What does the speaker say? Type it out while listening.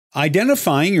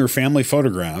Identifying your family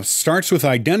photographs starts with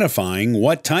identifying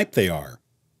what type they are.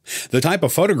 The type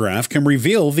of photograph can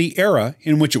reveal the era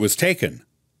in which it was taken.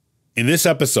 In this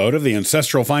episode of the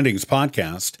Ancestral Findings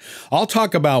podcast, I'll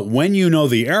talk about when you know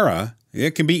the era,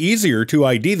 it can be easier to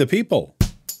ID the people.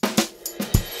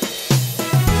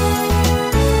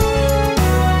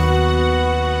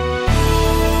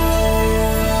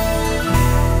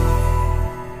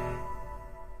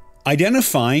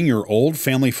 Identifying your old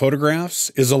family photographs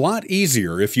is a lot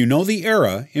easier if you know the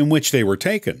era in which they were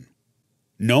taken.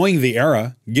 Knowing the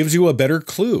era gives you a better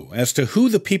clue as to who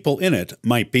the people in it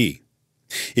might be.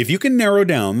 If you can narrow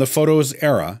down the photo's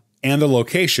era and the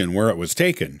location where it was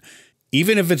taken,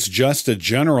 even if it's just a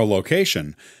general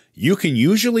location, you can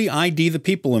usually ID the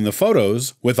people in the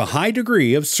photos with a high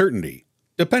degree of certainty,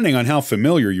 depending on how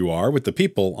familiar you are with the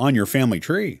people on your family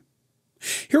tree.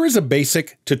 Here is a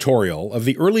basic tutorial of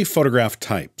the early photograph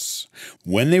types,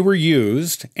 when they were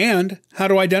used, and how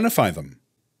to identify them.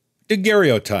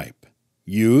 Daguerreotype,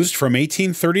 used from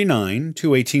 1839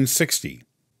 to 1860.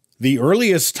 The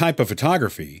earliest type of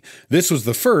photography, this was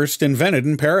the first invented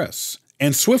in Paris,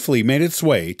 and swiftly made its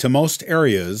way to most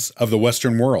areas of the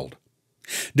Western world.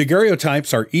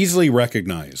 Daguerreotypes are easily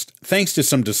recognized thanks to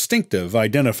some distinctive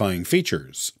identifying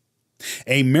features.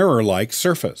 A mirror-like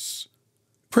surface.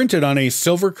 Printed on a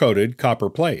silver-coated copper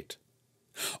plate.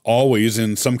 Always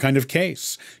in some kind of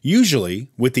case, usually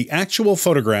with the actual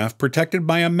photograph protected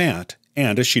by a mat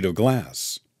and a sheet of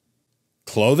glass.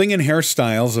 Clothing and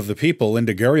hairstyles of the people in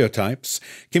daguerreotypes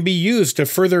can be used to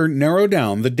further narrow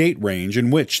down the date range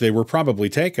in which they were probably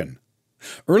taken.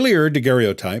 Earlier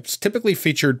daguerreotypes typically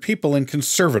featured people in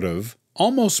conservative,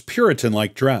 almost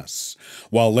Puritan-like dress,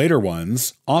 while later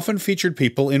ones often featured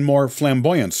people in more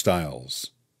flamboyant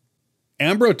styles.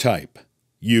 Ambrotype,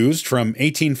 used from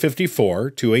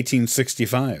 1854 to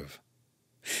 1865.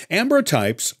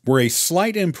 Ambrotypes were a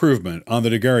slight improvement on the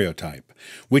daguerreotype,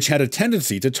 which had a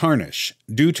tendency to tarnish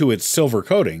due to its silver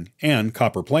coating and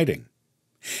copper plating.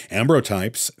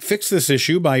 Ambrotypes fixed this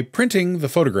issue by printing the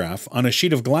photograph on a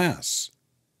sheet of glass.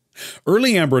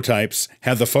 Early ambrotypes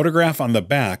had the photograph on the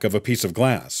back of a piece of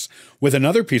glass, with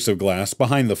another piece of glass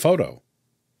behind the photo.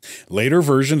 Later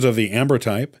versions of the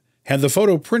ambrotype had the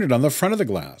photo printed on the front of the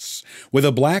glass, with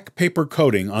a black paper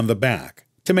coating on the back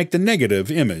to make the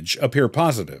negative image appear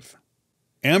positive.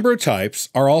 Ambrotypes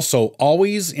are also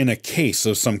always in a case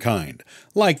of some kind,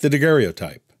 like the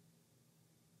daguerreotype.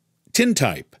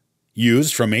 Tintype,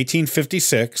 used from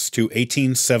 1856 to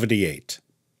 1878.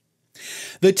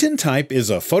 The tintype is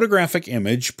a photographic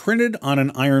image printed on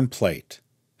an iron plate.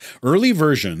 Early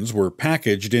versions were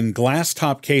packaged in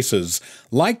glass-top cases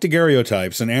like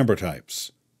daguerreotypes and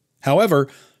ambrotypes. However,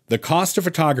 the cost of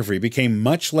photography became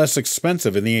much less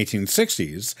expensive in the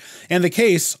 1860s, and the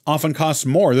case often cost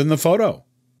more than the photo.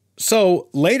 So,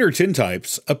 later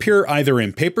tintypes appear either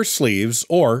in paper sleeves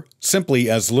or simply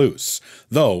as loose,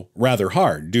 though rather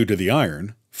hard due to the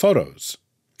iron, photos,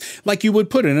 like you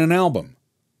would put in an album.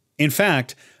 In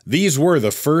fact, these were the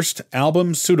first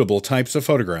album-suitable types of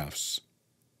photographs.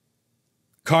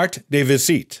 Carte de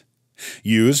visite,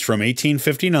 used from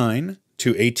 1859 to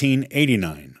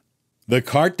 1889. The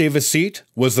carte de visite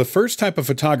was the first type of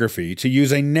photography to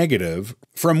use a negative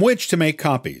from which to make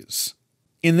copies.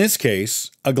 In this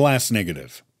case, a glass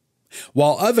negative.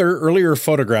 While other earlier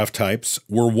photograph types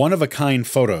were one-of-a-kind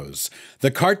photos,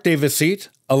 the carte de visite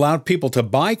allowed people to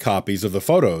buy copies of the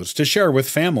photos to share with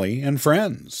family and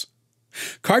friends.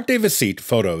 Carte de visite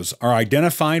photos are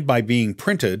identified by being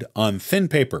printed on thin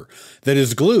paper that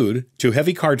is glued to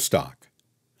heavy cardstock.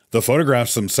 The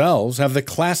photographs themselves have the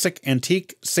classic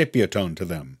antique sepia tone to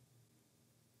them.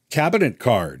 Cabinet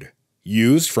card,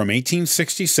 used from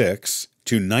 1866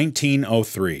 to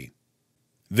 1903.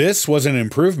 This was an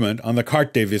improvement on the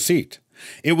carte de visite.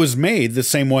 It was made the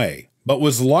same way, but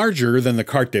was larger than the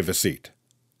carte de visite.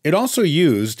 It also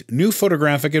used new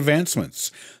photographic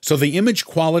advancements, so the image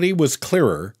quality was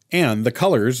clearer and the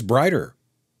colors brighter.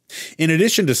 In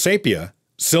addition to sepia,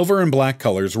 silver and black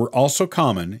colors were also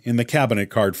common in the cabinet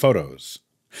card photos.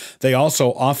 They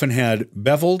also often had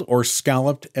beveled or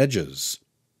scalloped edges.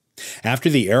 After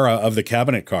the era of the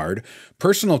cabinet card,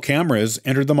 personal cameras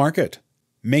entered the market,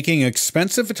 making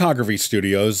expensive photography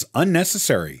studios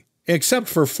unnecessary, except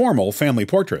for formal family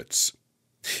portraits.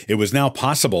 It was now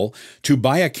possible to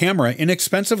buy a camera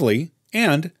inexpensively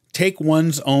and take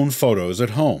one's own photos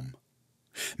at home.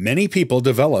 Many people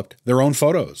developed their own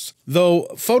photos, though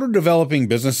photo developing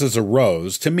businesses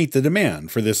arose to meet the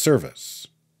demand for this service.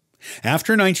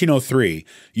 After 1903,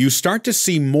 you start to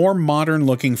see more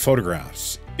modern-looking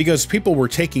photographs because people were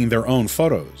taking their own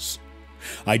photos.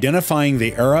 Identifying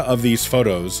the era of these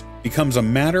photos becomes a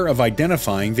matter of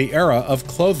identifying the era of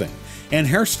clothing and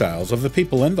hairstyles of the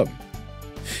people in them.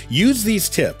 Use these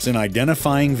tips in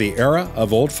identifying the era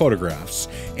of old photographs,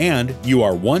 and you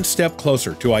are one step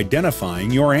closer to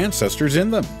identifying your ancestors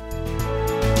in them.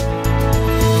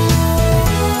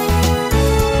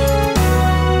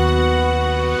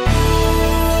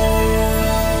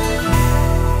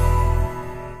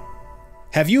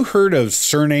 Have you heard of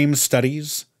surname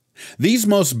studies? These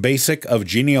most basic of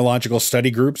genealogical study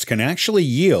groups can actually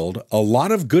yield a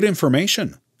lot of good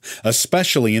information,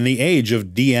 especially in the age of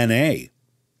DNA.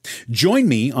 Join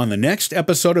me on the next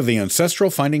episode of the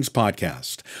Ancestral Findings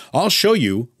podcast. I'll show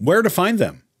you where to find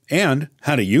them and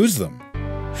how to use them.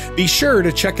 Be sure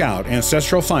to check out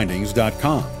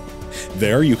ancestralfindings.com.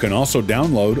 There you can also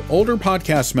download older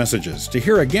podcast messages to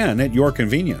hear again at your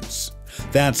convenience.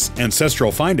 That's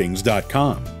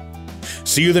ancestralfindings.com.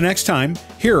 See you the next time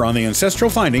here on the Ancestral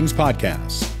Findings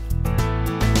podcast.